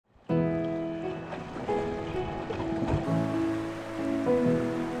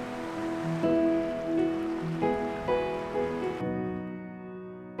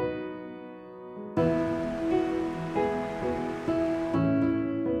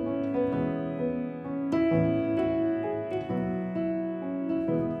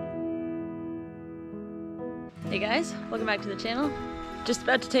Hey guys, welcome back to the channel. Just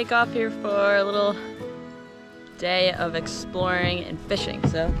about to take off here for a little day of exploring and fishing,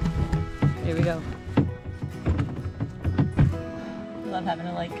 so here we go. Love having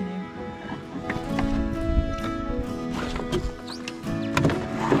a light canoe.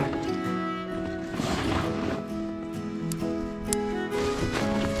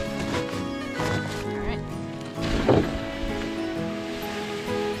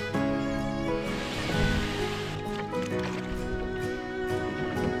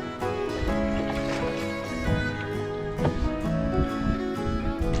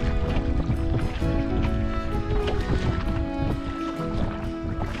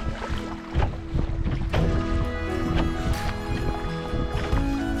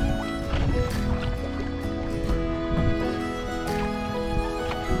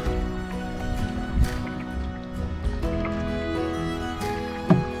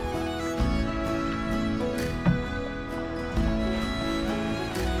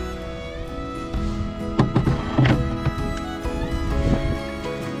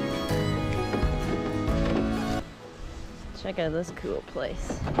 Check out this cool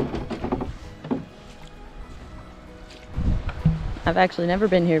place. I've actually never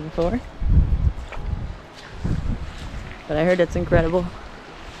been here before, but I heard it's incredible.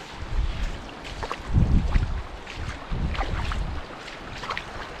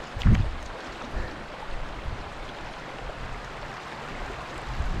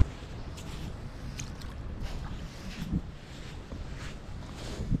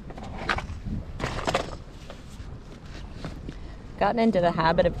 Gotten into the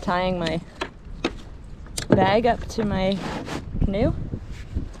habit of tying my bag up to my canoe.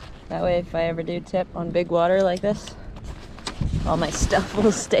 That way if I ever do tip on big water like this, all my stuff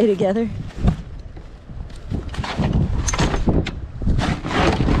will stay together.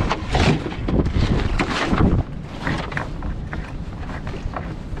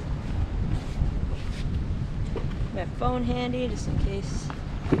 My phone handy just in case.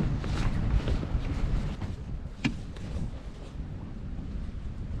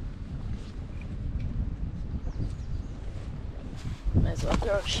 Might as well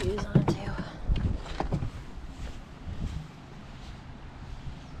throw shoes on too.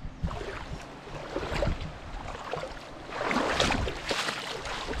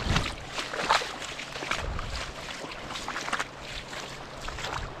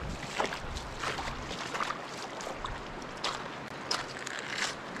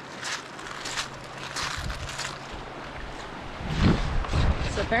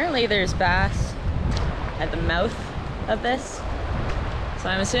 So apparently there's bass at the mouth of this. So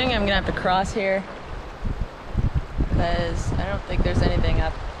I'm assuming I'm gonna have to cross here because I don't think there's anything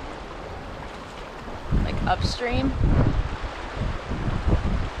up, like upstream.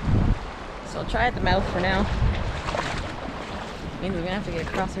 So I'll try at the mouth for now. Means we're gonna have to get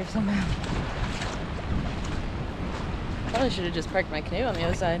across here somehow. Probably should have just parked my canoe on the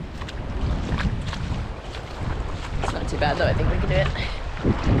other side. It's not too bad though, I think we can do it.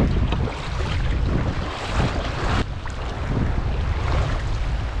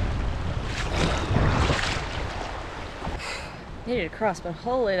 Needed to cross, but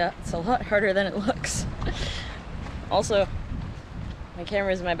holy, that's a lot harder than it looks. Also, my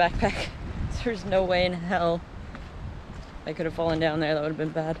camera's in my backpack, so there's no way in hell I could have fallen down there. That would have been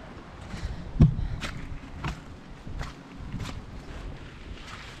bad.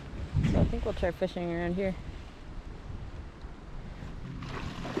 So I think we'll try fishing around here.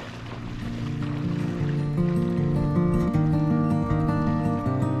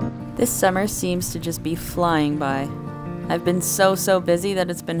 This summer seems to just be flying by. I've been so busy that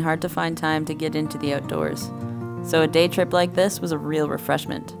it's been hard to find time to get into the outdoors. So a day trip like this was a real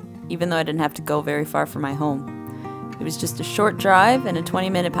refreshment, even though I didn't have to go very far from my home. It was just a short drive and a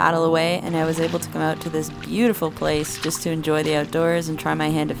 20-minute paddle away, and I was able to come out to this beautiful place just to enjoy the outdoors and try my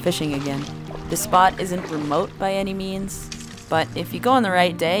hand at fishing again. This spot isn't remote by any means, but if you go on the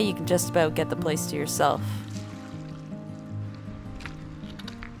right day, you can just about get the place to yourself.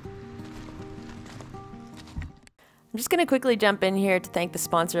 I'm just going to quickly jump in here to thank the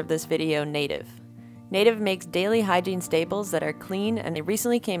sponsor of this video, Native. Native makes daily hygiene staples that are clean, and they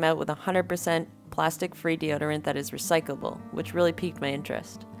recently came out with 100% plastic-free deodorant that is recyclable, which really piqued my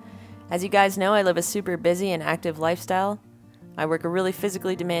interest. As you guys know, I live a super busy and active lifestyle. I work a really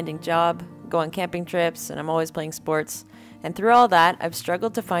physically demanding job, go on camping trips, and I'm always playing sports. And through all that, I've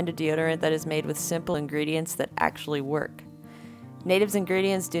struggled to find a deodorant that is made with simple ingredients that actually work. Native's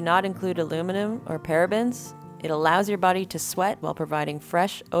ingredients do not include aluminum or parabens. It allows your body to sweat while providing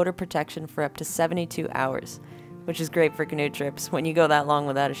fresh odor protection for up to 72 hours, which is great for canoe trips when you go that long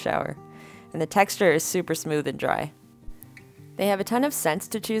without a shower. and the texture is super smooth and dry. They have a ton of scents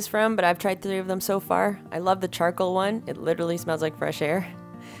to choose from, but I've tried 3 of them so far. I love the charcoal one, it literally smells like fresh air.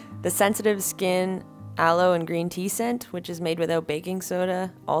 The sensitive skin aloe and green tea scent, which is made without baking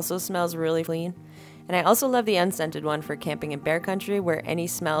soda, also smells really clean. And I also love the unscented one for camping in bear country, where any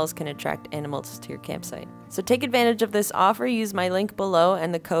smells can attract animals to your campsite. So take advantage of this offer, use my link below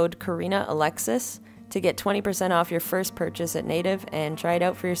and the code KarinaAlexis to get 20% off your first purchase at Native and try it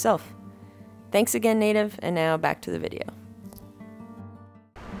out for yourself. Thanks again, Native, and now back to the video.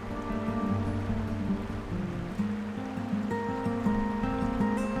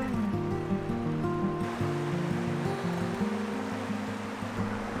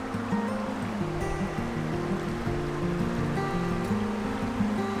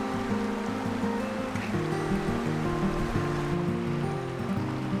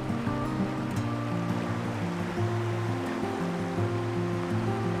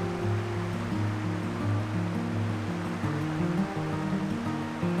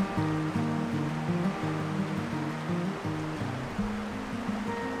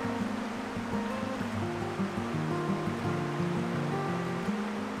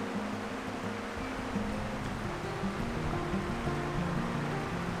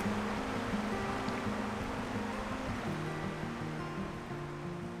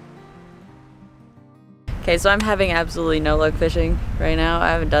 Okay, so I'm having absolutely no luck fishing right now. I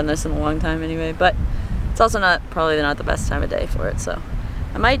haven't done this in a long time anyway, but it's also probably not the best time of day for it, so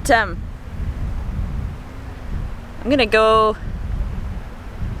I might, I'm gonna go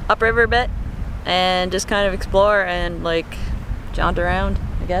upriver a bit and just kind of explore and like jaunt around,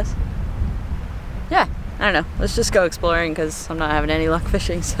 I guess. Yeah, I don't know. Let's just go exploring because I'm not having any luck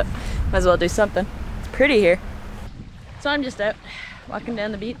fishing, so might as well do something. It's pretty here. So I'm just out walking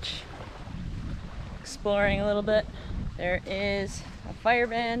down the beach, exploring a little bit. There is a fire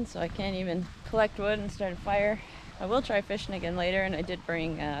ban, so I can't even collect wood and start a fire. I will try fishing again later, and I did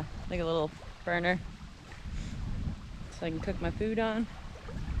bring like a little burner so I can cook my food on.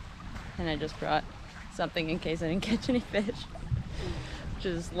 And I just brought something in case I didn't catch any fish, which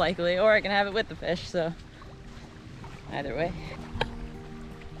is likely, or I can have it with the fish, so either way.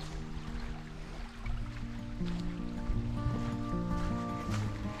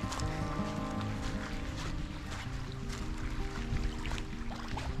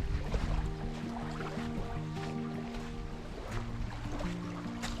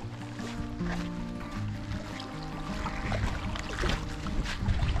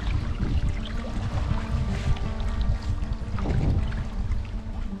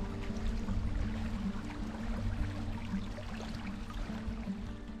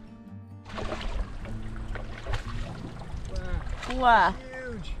 Wow.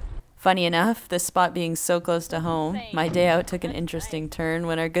 Huge. Funny enough, this spot being so close to home, my day out took an interesting turn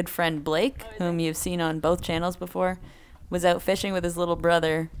when our good friend Blake, whom you've seen on both channels before, was out fishing with his little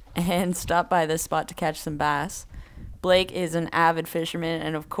brother and stopped by this spot to catch some bass. Blake is an avid fisherman,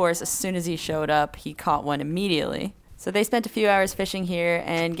 and of course, as soon as he showed up, he caught one immediately. So they spent a few hours fishing here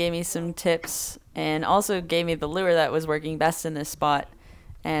and gave me some tips and also gave me the lure that was working best in this spot.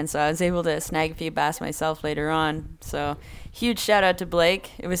 And so I was able to snag a few bass myself later on. So huge shout out to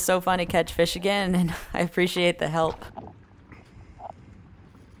Blake. It was so fun to catch fish again, and I appreciate the help.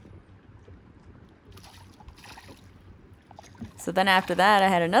 So then after that, I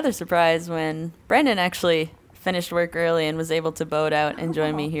had another surprise when Brendan actually finished work early and was able to boat out and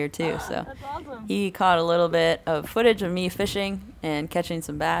join me here too. So awesome. He caught a little bit of footage of me fishing and catching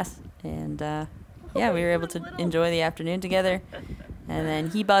some bass. And yeah, we were able to enjoy the afternoon together. And then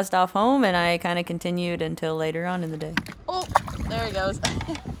he buzzed off home, and I kind of continued until later on in the day. Oh, there he goes.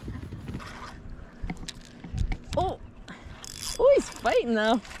 Oh, he's fighting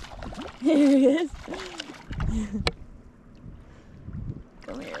though. Here he is.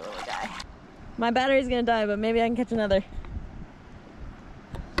 Come here, little guy. My battery's gonna die, but maybe I can catch another.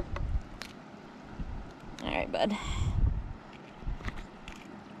 All right, bud.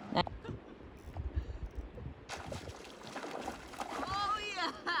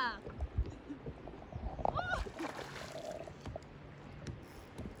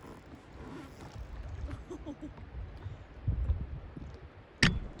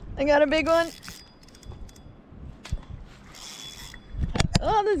 I got a big one.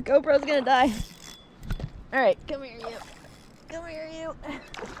 Oh, this GoPro's gonna die. All right, come here, you. Come here, you.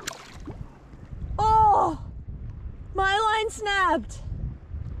 Oh, my line snapped.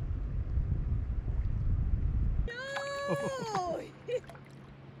 No.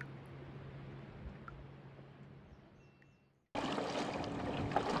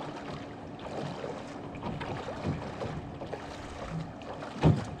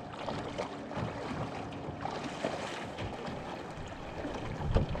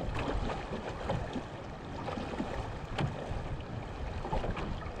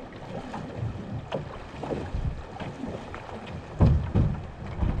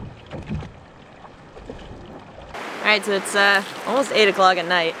 Alright, so it's almost 8 o'clock at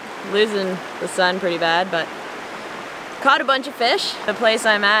night. Losing the sun pretty bad, but caught a bunch of fish. The place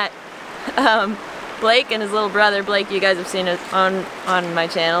I'm at, Blake and his little brother, Blake, you guys have seen it on my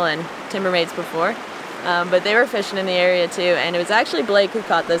channel and Timbermates before, but they were fishing in the area too, and it was actually Blake who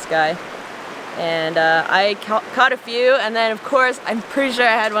caught this guy. And I caught a few, and then of course, I'm pretty sure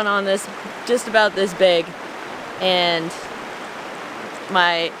I had one on this, just about this big, and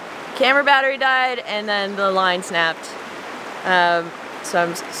my camera battery died, and then the line snapped. So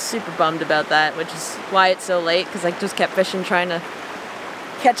I'm super bummed about that, which is why it's so late, because I just kept fishing trying to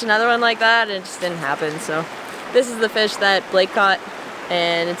catch another one like that, and it just didn't happen. So this is the fish that Blake caught,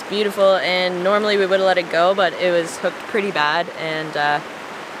 and it's beautiful, and normally we would have let it go, but it was hooked pretty bad,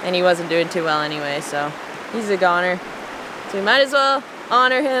 and he wasn't doing too well anyway, so he's a goner. So we might as well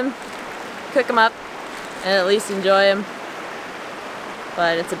honor him, cook him up, and at least enjoy him.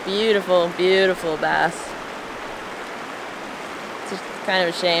 But it's a beautiful, beautiful bass. It's just kind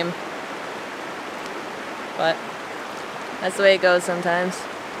of a shame. But that's the way it goes sometimes.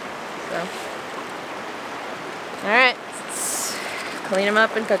 So, alright, let's clean them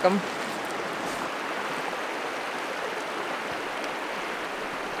up and cook them.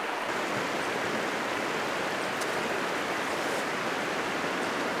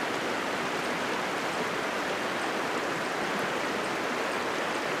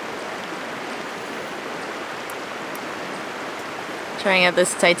 Trying out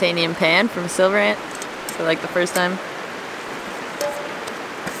this titanium pan from Fjallraven for like the first time.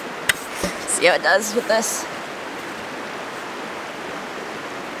 See how it does with this.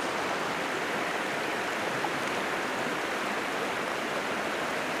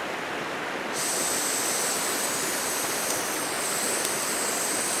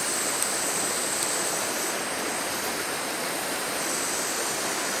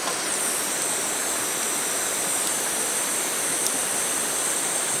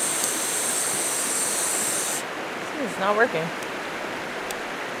 It's not working.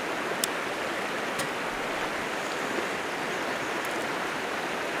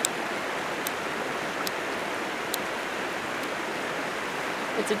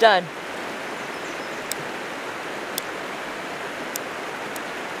 It's a dud.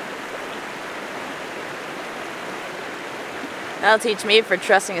 That'll teach me for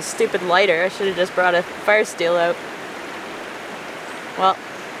trusting a stupid lighter. I should have just brought a fire steel out. Well,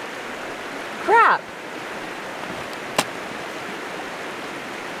 crap.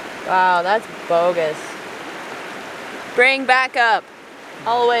 Wow, that's bogus. Bring back up.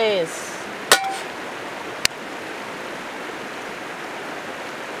 Always.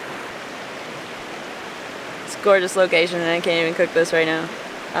 It's a gorgeous location and I can't even cook this right now.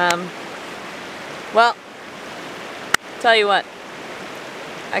 Well, tell you what.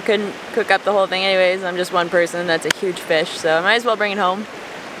 I couldn't cook up the whole thing anyways. I'm just one person. That's a huge fish. So I might as well bring it home.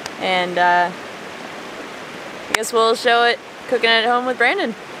 And I guess we'll show it cooking it at home with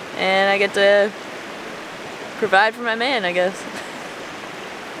Brandon. And I get to provide for my man, I guess.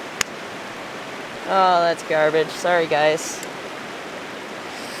 Oh, that's garbage. Sorry, guys.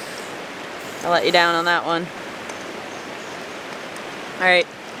 I'll let you down on that one. Alright,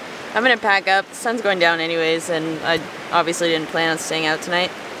 I'm gonna pack up. The sun's going down anyways, and I obviously didn't plan on staying out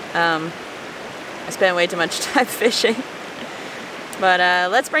tonight. I spent way too much time fishing. But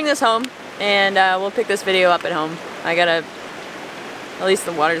let's bring this home, and we'll pick this video up at home. I gotta... At least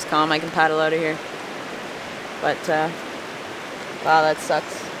the water's calm, I can paddle out of here. But, wow, that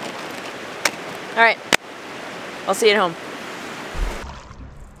sucks. Alright, I'll see you at home.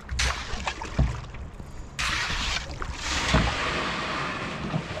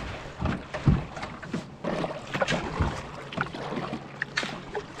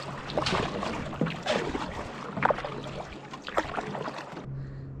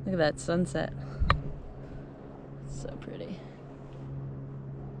 Look at that sunset. So pretty.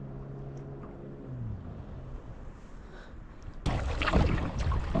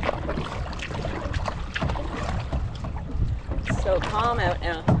 So calm out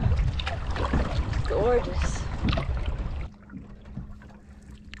now. Gorgeous.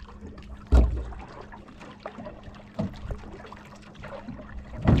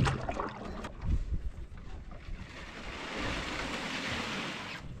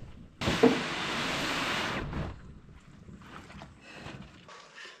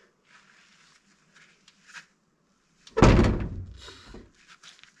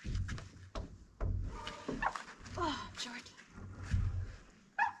 Oh, George.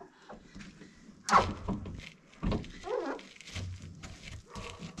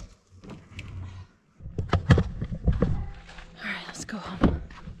 Alright, let's go home.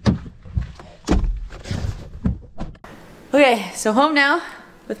 Okay, so home now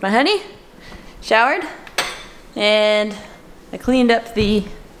with my honey, showered, and I cleaned up the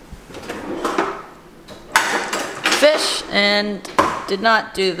fish and did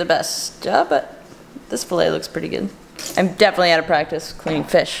not do the best job, but this fillet looks pretty good. I'm definitely out of practice cleaning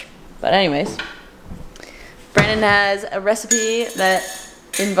fish, but anyways. Brandon has a recipe that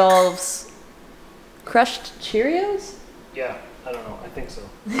involves crushed Cheerios? Yeah, I don't know, I think so.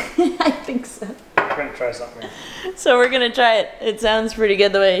 I think so. We're gonna try something. So we're gonna try it. It sounds pretty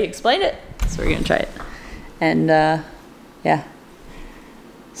good the way he explained it. So we're gonna try it. And yeah.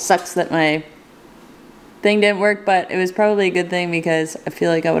 Sucks that my thing didn't work, but it was probably a good thing because I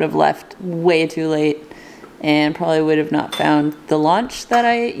feel like I would have left way too late and probably would have not found the launch that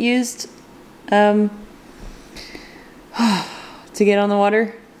I used to get on the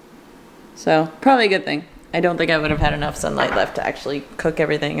water. So probably a good thing. I don't think I would have had enough sunlight left to actually cook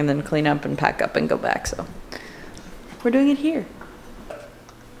everything and then clean up and pack up and go back. So we're doing it here. I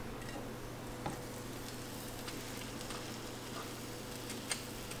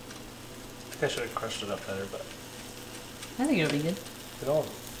think I should have crushed it up better, but I think it'll be good. you know,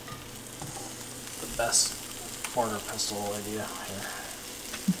 the best corner pestle idea here.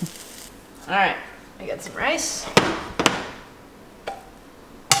 All right, I got some rice.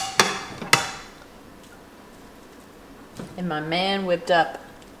 And my man whipped up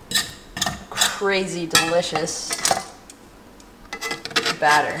crazy delicious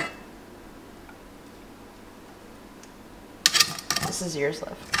batter. This is yours,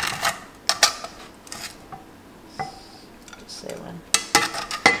 love. Just say when.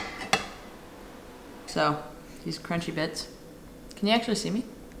 So, these crunchy bits. Can you actually see me?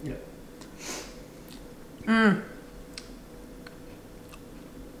 Yeah.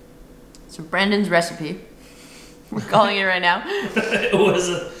 So Brandon's recipe. We're calling it right now. It was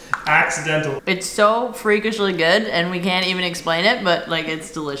accidental. It's so freakishly good, and we can't even explain it, but like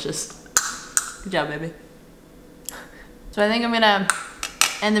it's delicious. Good job, baby. So I think I'm gonna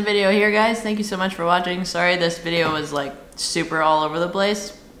end the video here, guys. Thank you so much for watching. Sorry this video was like super all over the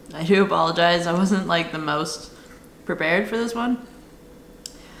place. I do apologize. I wasn't like the most prepared for this one.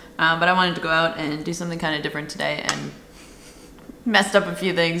 But I wanted to go out and do something kind of different today and messed up a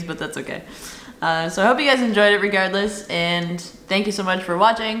few things, but that's okay. So I hope you guys enjoyed it regardless, and thank you so much for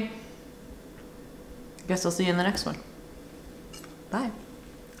watching. I guess I'll see you in the next one. Bye.